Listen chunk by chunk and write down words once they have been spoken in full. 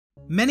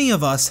Many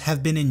of us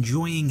have been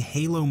enjoying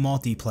Halo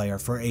multiplayer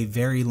for a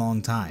very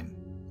long time.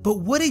 But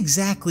what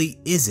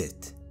exactly is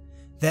it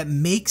that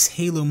makes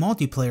Halo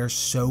multiplayer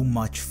so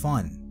much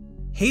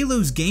fun?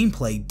 Halo's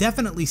gameplay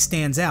definitely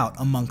stands out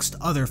amongst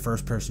other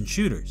first-person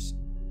shooters.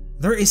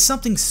 There is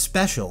something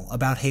special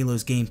about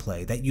Halo's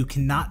gameplay that you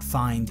cannot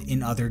find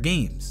in other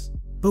games.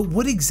 But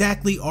what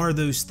exactly are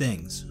those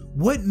things?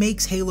 What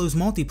makes Halo's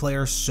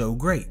multiplayer so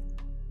great?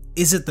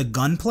 Is it the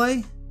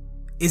gunplay?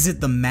 Is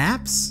it the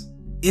maps?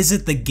 Is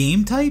it the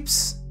game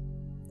types?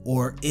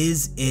 Or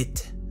is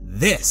it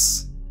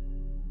this?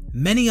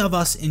 Many of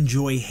us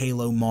enjoy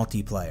Halo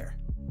multiplayer,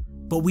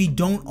 but we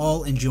don't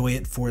all enjoy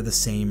it for the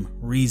same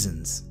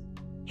reasons.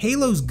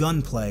 Halo's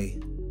gunplay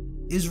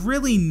is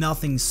really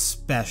nothing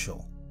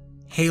special.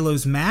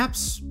 Halo's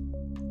maps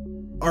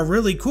are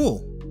really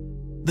cool.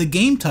 The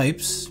game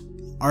types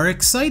are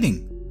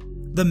exciting.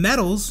 The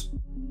medals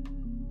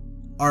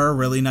are a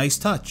really nice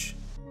touch.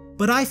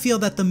 But I feel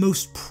that the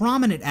most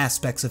prominent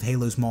aspects of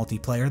Halo's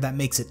multiplayer that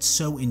makes it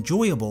so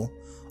enjoyable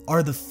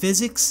are the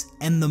physics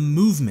and the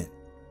movement.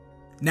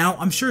 Now,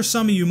 I'm sure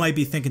some of you might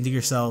be thinking to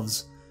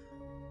yourselves,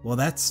 well,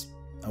 that's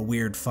a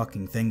weird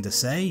fucking thing to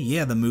say.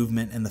 Yeah, the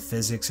movement and the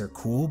physics are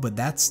cool, but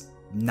that's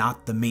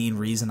not the main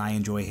reason I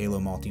enjoy Halo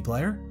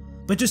multiplayer.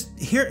 But just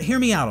hear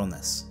me out on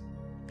this.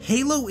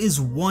 Halo is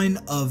one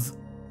of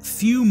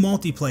few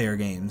multiplayer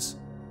games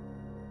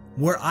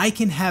where I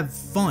can have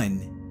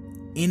fun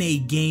in a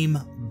game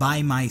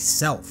by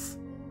myself.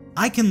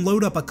 I can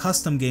load up a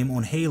custom game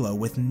on Halo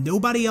with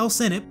nobody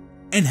else in it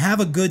and have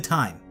a good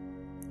time.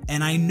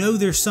 And I know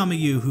there's some of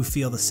you who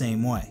feel the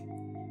same way.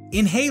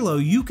 In Halo,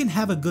 you can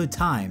have a good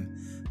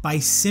time by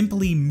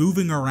simply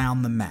moving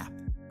around the map.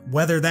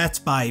 Whether that's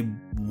by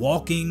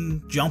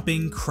walking,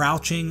 jumping,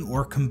 crouching,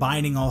 or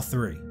combining all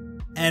three.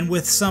 And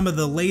with some of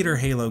the later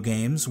Halo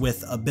games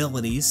with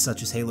abilities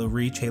such as Halo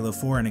Reach, Halo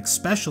 4, and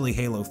especially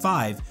Halo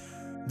 5,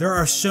 there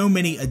are so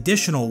many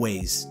additional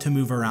ways to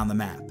move around the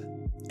map.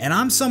 And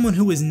I'm someone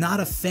who is not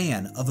a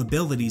fan of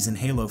abilities in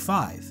Halo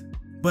 5,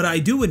 but I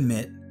do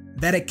admit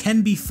that it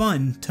can be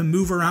fun to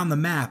move around the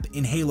map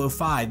in Halo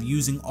 5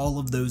 using all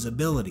of those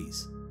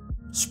abilities.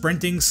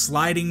 Sprinting,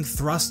 sliding,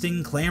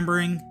 thrusting,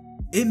 clambering.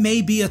 It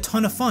may be a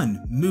ton of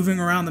fun moving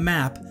around the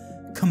map,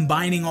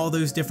 combining all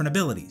those different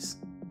abilities.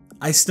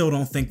 I still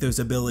don't think those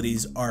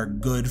abilities are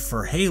good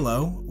for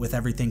Halo, with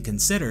everything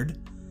considered,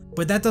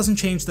 but that doesn't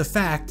change the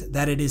fact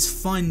that it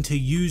is fun to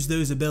use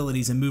those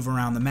abilities and move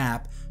around the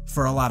map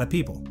for a lot of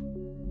people.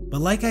 But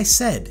like I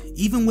said,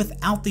 even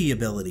without the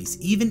abilities,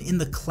 even in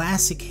the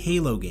classic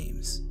Halo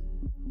games,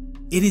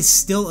 it is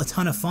still a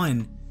ton of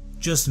fun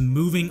just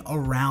moving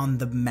around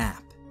the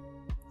map.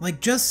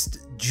 Like just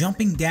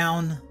jumping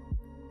down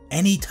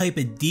any type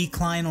of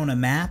decline on a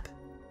map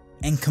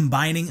and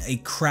combining a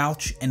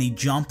crouch and a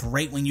jump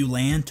right when you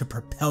land to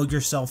propel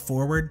yourself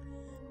forward.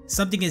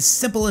 Something as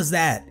simple as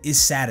that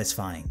is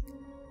satisfying.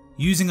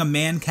 Using a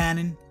man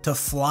cannon to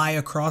fly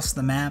across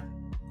the map,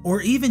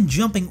 or even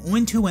jumping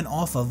onto and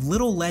off of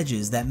little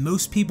ledges that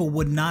most people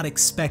would not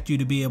expect you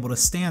to be able to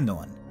stand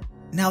on.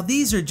 Now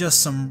these are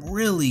just some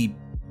really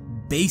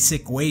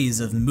basic ways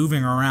of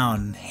moving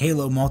around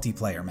Halo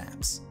multiplayer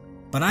maps,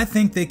 but I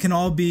think they can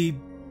all be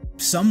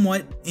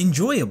somewhat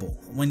enjoyable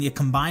when you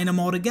combine them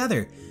all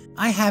together.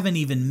 I haven't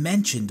even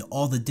mentioned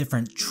all the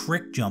different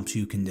trick jumps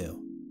you can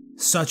do,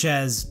 such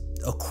as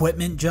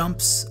equipment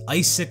jumps,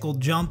 icicle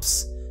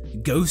jumps,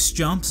 ghost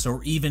jumps,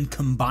 or even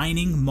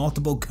combining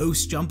multiple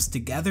ghost jumps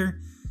together.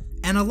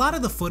 And a lot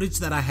of the footage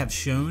that I have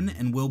shown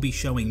and will be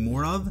showing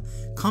more of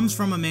comes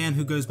from a man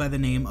who goes by the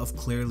name of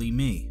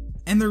ClearlyMe.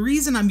 And the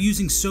reason I'm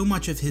using so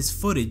much of his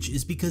footage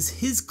is because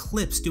his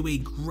clips do a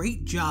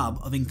great job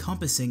of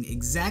encompassing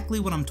exactly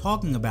what I'm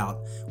talking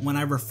about when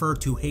I refer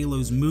to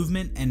Halo's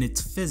movement and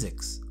its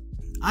physics.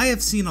 I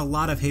have seen a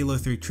lot of Halo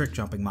 3 trick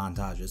jumping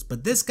montages,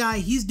 but this guy,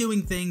 he's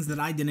doing things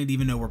that I didn't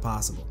even know were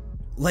possible.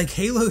 Like,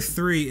 Halo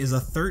 3 is a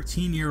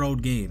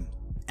 13-year-old game,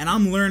 and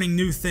I'm learning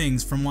new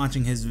things from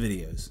watching his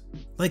videos.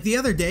 Like the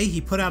other day,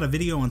 he put out a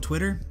video on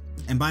Twitter,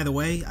 and by the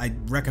way, I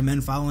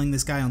recommend following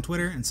this guy on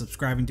Twitter and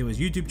subscribing to his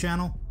YouTube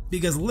channel,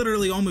 because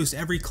literally almost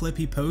every clip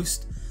he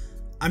posts,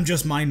 I'm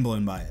just mind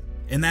blown by it.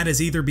 And that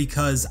is either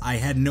because I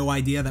had no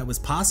idea that was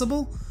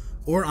possible,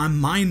 or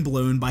I'm mind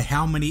blown by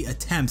how many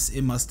attempts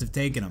it must have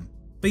taken him.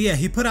 But yeah,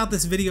 he put out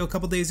this video a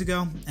couple days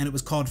ago, and it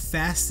was called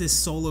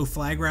Fastest Solo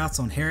Flag Routes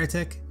on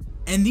Heretic.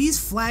 And these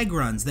flag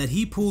runs that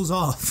he pulls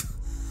off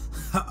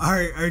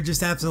are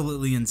just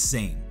absolutely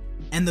insane.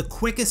 And the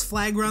quickest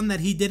flag run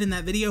that he did in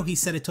that video, he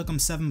said it took him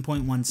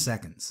 7.1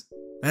 seconds.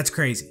 That's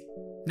crazy.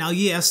 Now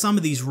yeah, some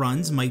of these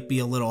runs might be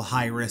a little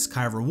high risk,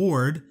 high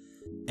reward,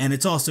 and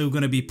it's also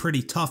going to be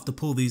pretty tough to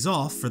pull these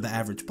off for the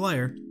average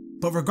player.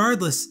 But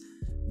regardless,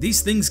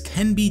 these things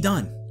can be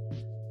done.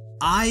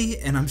 I,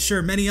 and I'm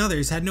sure many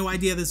others, had no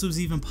idea this was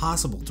even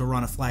possible to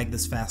run a flag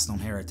this fast on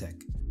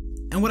Heretic.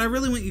 And what I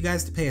really want you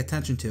guys to pay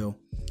attention to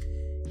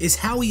is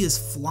how he is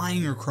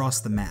flying across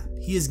the map.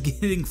 He is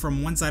getting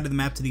from one side of the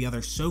map to the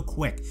other so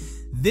quick.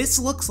 This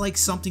looks like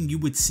something you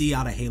would see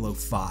out of Halo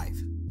 5.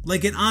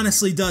 Like, it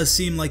honestly does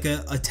seem like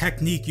a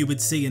technique you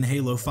would see in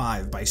Halo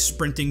 5 by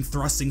sprinting,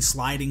 thrusting,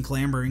 sliding,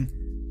 clambering.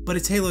 But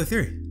it's Halo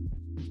 3.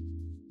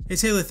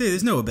 It's Halo 3,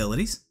 there's no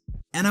abilities.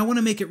 And I want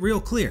to make it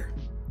real clear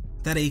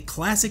that a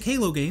classic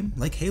Halo game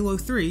like Halo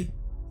 3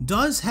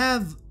 does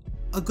have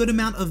a good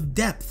amount of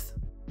depth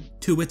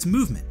to its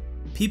movement.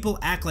 People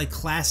act like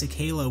classic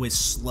Halo is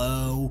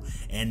slow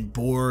and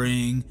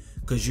boring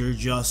because you're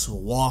just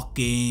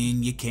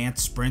walking, you can't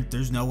sprint,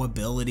 there's no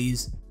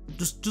abilities.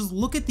 Just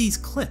look at these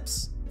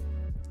clips.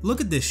 Look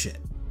at this shit.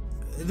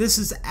 This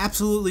is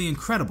absolutely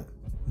incredible.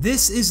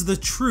 This is the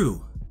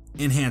true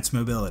enhanced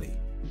mobility.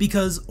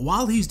 Because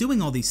while he's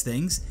doing all these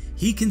things,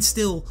 he can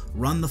still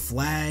run the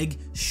flag,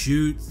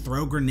 shoot,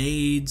 throw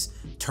grenades,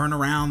 turn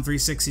around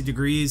 360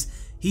 degrees.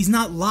 He's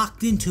not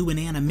locked into an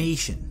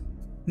animation.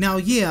 Now,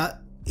 yeah,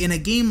 in a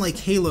game like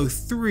Halo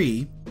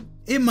 3,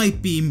 it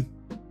might be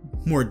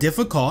more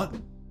difficult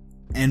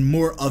and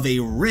more of a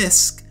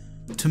risk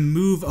to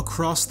move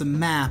across the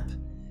map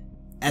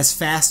as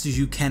fast as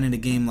you can in a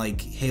game like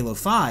Halo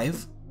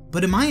 5,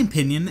 but in my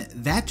opinion,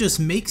 that just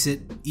makes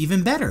it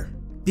even better.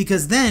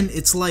 Because then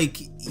it's like,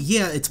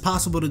 yeah, it's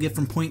possible to get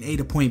from point A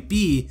to point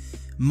B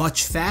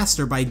much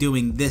faster by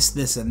doing this,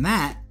 this, and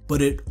that,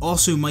 but it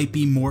also might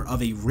be more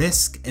of a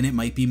risk and it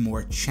might be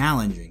more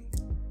challenging.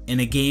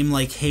 In a game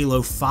like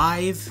Halo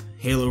 5,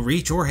 Halo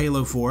Reach, or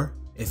Halo 4,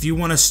 if you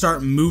want to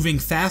start moving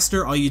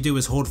faster, all you do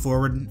is hold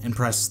forward and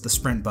press the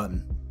sprint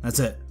button. That's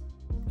it.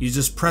 You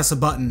just press a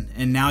button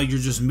and now you're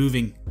just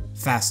moving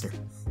faster.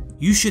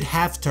 You should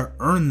have to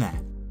earn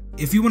that.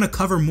 If you want to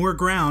cover more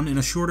ground in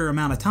a shorter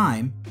amount of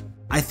time,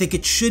 I think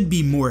it should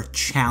be more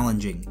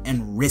challenging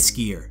and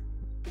riskier,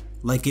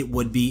 like it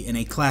would be in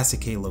a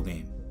classic Halo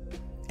game.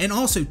 And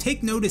also,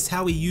 take notice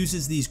how he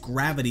uses these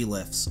gravity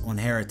lifts on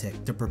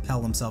Heretic to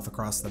propel himself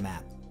across the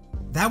map.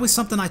 That was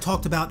something I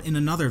talked about in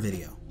another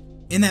video.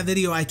 In that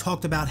video, I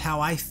talked about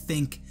how I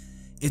think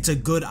it's a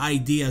good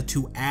idea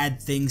to add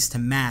things to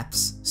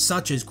maps,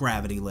 such as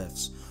gravity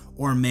lifts,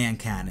 or man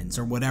cannons,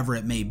 or whatever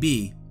it may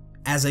be,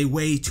 as a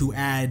way to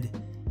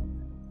add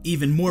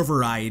even more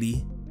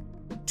variety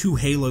to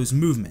Halo's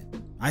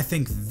movement. I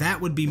think that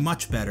would be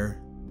much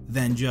better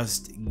than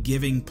just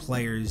giving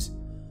players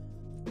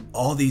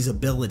all these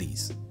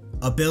abilities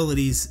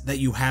that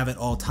you have at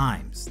all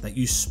times, that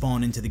you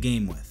spawn into the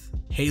game with.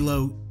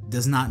 Halo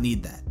does not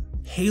need that.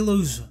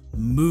 Halo's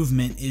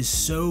movement is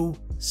so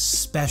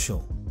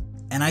special,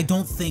 and I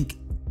don't think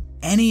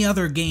any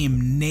other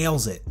game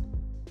nails it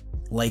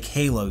like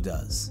Halo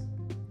does,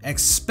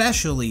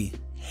 especially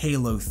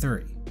Halo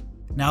 3.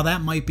 Now,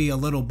 that might be a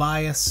little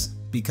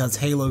biased because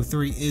Halo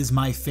 3 is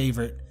my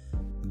favorite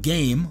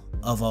game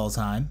of all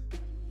time,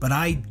 but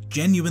I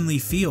genuinely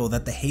feel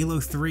that the Halo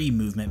 3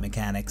 movement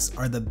mechanics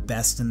are the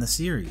best in the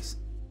series.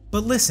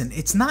 But listen,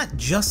 it's not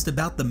just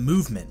about the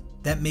movement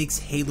that makes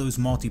Halo's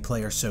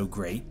multiplayer so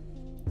great,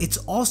 it's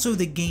also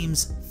the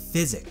game's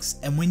physics,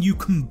 and when you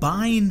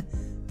combine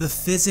the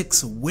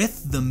physics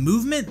with the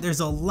movement,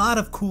 there's a lot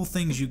of cool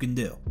things you can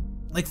do.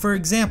 Like, for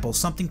example,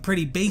 something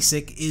pretty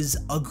basic is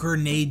a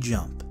grenade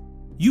jump.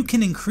 You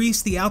can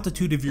increase the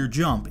altitude of your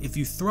jump if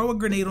you throw a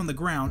grenade on the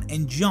ground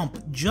and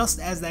jump just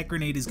as that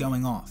grenade is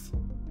going off.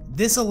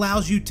 This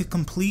allows you to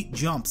complete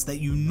jumps that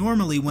you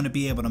normally wouldn't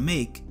be able to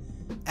make,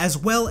 as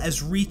well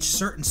as reach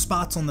certain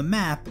spots on the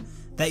map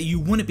that you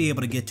wouldn't be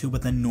able to get to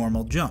with a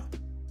normal jump.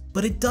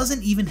 But it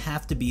doesn't even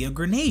have to be a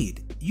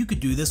grenade. You could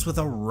do this with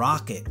a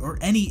rocket or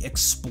any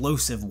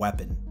explosive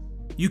weapon.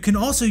 You can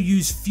also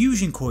use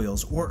fusion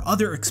coils or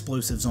other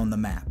explosives on the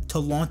map to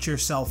launch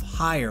yourself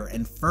higher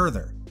and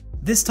further.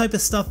 This type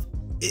of stuff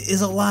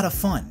is a lot of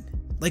fun.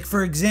 Like,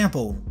 for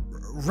example,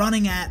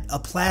 running at a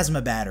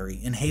plasma battery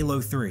in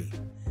Halo 3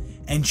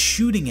 and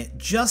shooting it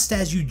just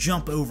as you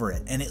jump over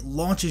it and it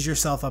launches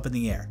yourself up in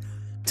the air.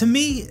 To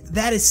me,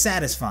 that is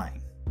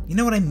satisfying. You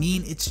know what I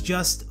mean? It's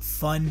just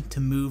fun to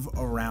move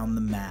around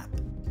the map,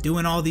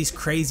 doing all these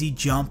crazy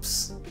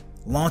jumps,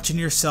 launching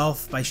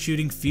yourself by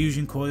shooting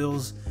fusion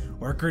coils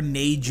or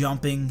grenade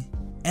jumping.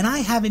 And I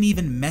haven't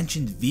even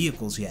mentioned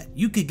vehicles yet.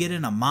 You could get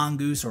in a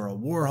mongoose or a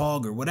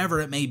warhog or whatever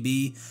it may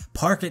be,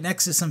 park it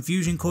next to some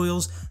fusion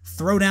coils,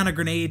 throw down a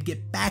grenade,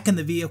 get back in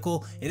the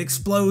vehicle, it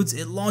explodes,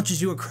 it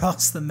launches you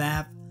across the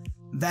map.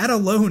 That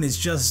alone is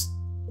just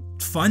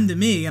fun to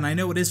me, and I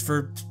know it is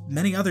for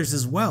many others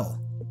as well.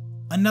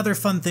 Another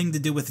fun thing to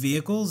do with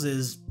vehicles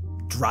is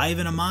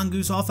driving a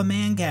mongoose off a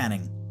man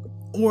cannon.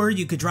 Or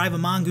you could drive a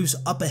mongoose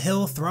up a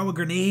hill, throw a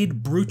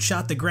grenade, brute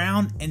shot the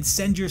ground, and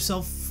send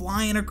yourself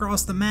flying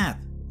across the map.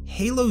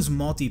 Halo's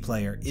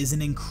multiplayer is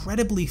an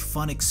incredibly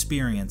fun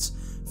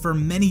experience for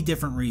many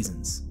different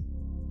reasons.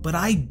 But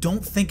I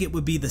don't think it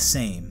would be the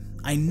same.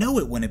 I know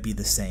it wouldn't be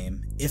the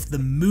same if the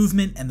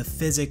movement and the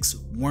physics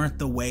weren't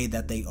the way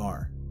that they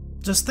are.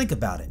 Just think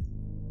about it.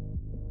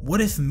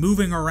 What if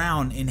moving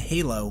around in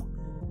Halo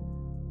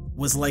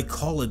was like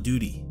Call of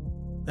Duty?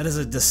 That is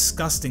a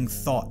disgusting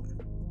thought.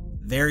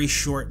 Very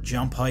short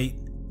jump height,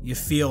 you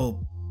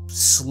feel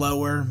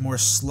slower, more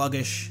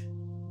sluggish,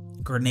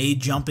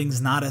 grenade jumping's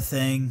not a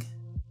thing.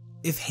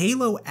 If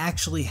Halo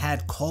actually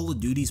had Call of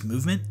Duty's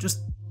movement,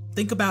 just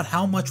think about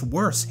how much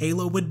worse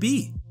Halo would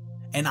be.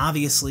 And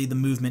obviously the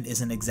movement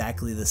isn't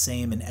exactly the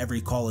same in every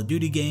Call of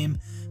Duty game,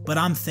 but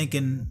I'm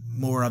thinking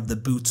more of the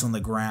boots on the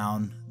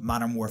ground,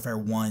 Modern Warfare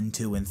 1,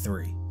 2, and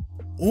 3.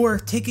 Or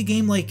take a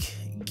game like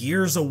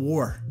Gears of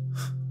War.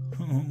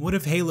 What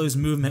if Halo's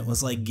movement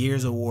was like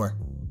Gears of War?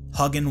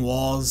 Hugging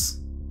walls,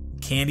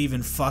 can't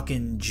even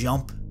fucking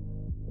jump.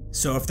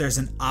 So if there's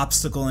an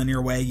obstacle in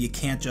your way, you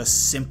can't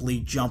just simply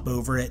jump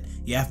over it.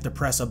 You have to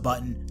press a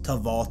button to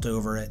vault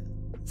over it.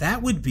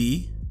 That would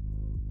be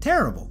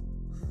terrible.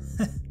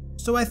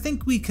 So I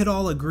think we could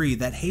all agree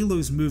that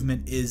Halo's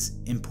movement is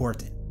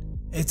important.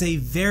 It's a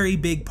very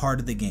big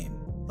part of the game.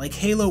 Like,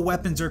 Halo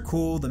weapons are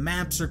cool, the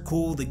maps are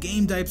cool, the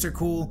game types are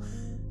cool,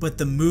 but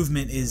the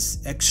movement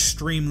is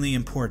extremely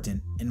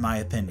important in my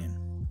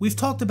opinion. We've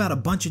talked about a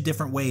bunch of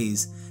different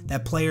ways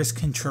that players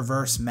can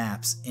traverse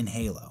maps in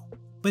Halo.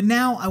 But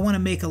now I want to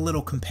make a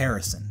little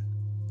comparison.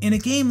 In a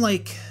game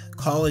like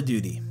Call of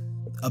Duty,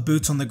 a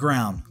boots on the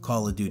ground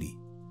Call of Duty,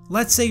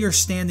 let's say you're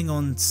standing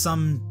on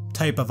some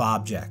type of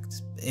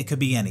object. It could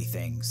be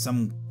anything,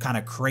 some kind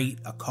of crate,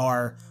 a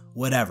car,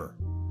 whatever.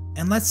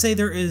 And let's say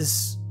there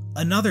is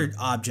another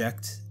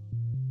object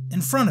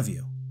in front of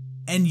you,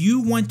 and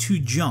you want to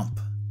jump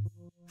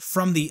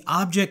from the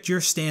object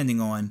you're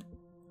standing on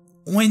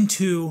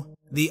onto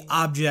the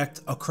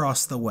object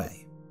across the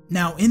way.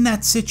 Now, in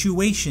that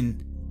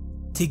situation,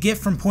 to get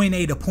from point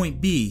A to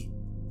point B,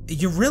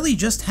 you really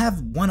just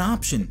have one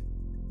option.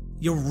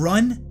 You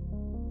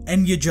run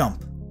and you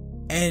jump.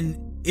 And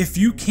if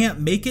you can't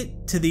make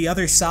it to the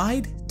other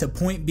side, to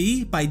point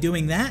B, by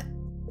doing that,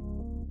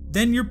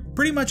 then you're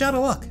pretty much out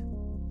of luck.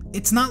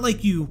 It's not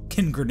like you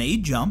can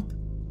grenade jump.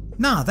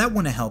 Nah, that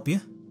wouldn't help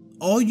you.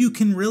 All you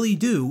can really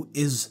do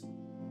is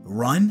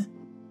run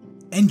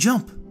and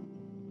jump.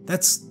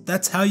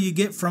 That's how you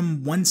get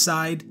from one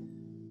side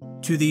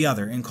to the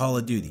other in Call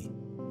of Duty.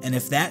 And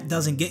if that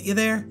doesn't get you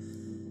there,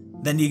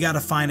 then you gotta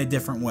find a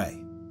different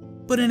way.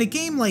 But in a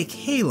game like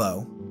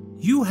Halo,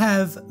 you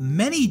have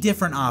many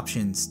different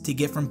options to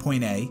get from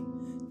point A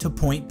to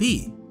point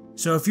B.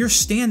 So if you're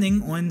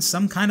standing on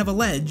some kind of a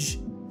ledge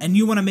and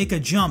you want to make a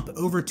jump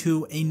over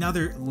to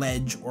another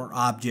ledge or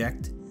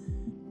object,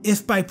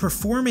 if by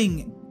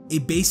performing a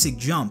basic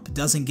jump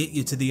doesn't get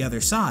you to the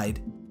other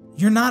side,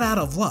 you're not out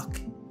of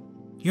luck.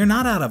 You're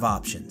not out of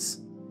options.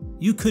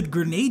 You could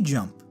grenade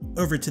jump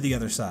over to the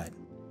other side,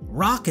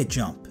 rocket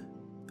jump,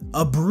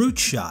 a brute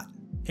shot.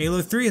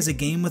 Halo 3 is a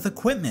game with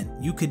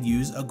equipment. You could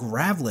use a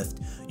grav lift.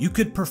 You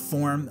could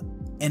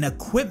perform an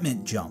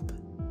equipment jump.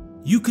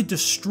 You could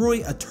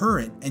destroy a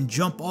turret and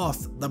jump off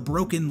the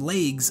broken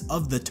legs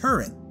of the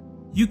turret.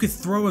 You could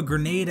throw a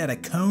grenade at a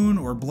cone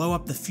or blow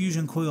up the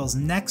fusion coils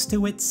next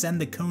to it, send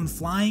the cone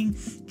flying,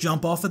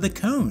 jump off of the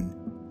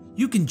cone.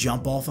 You can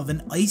jump off of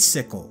an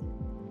icicle.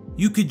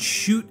 You could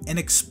shoot an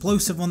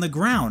explosive on the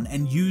ground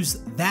and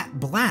use that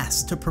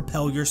blast to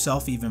propel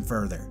yourself even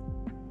further.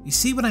 You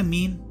see what I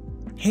mean?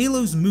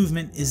 Halo's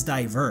movement is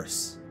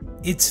diverse.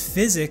 Its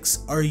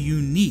physics are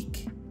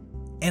unique.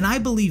 And I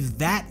believe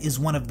that is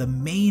one of the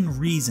main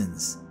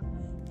reasons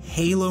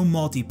Halo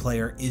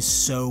multiplayer is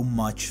so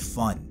much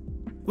fun.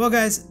 Well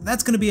guys,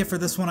 that's going to be it for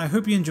this one. I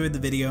hope you enjoyed the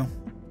video.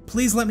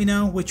 Please let me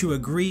know what you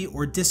agree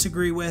or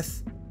disagree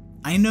with.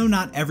 I know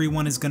not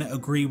everyone is going to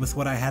agree with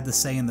what I had to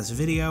say in this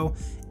video,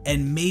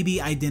 and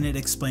maybe I didn't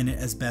explain it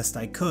as best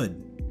I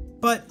could.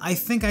 But I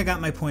think I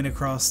got my point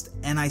across,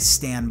 and I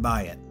stand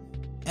by it.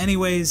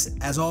 Anyways,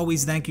 as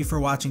always, thank you for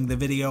watching the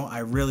video. I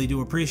really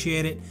do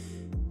appreciate it.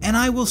 And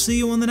I will see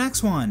you on the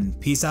next one.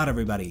 Peace out,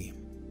 everybody.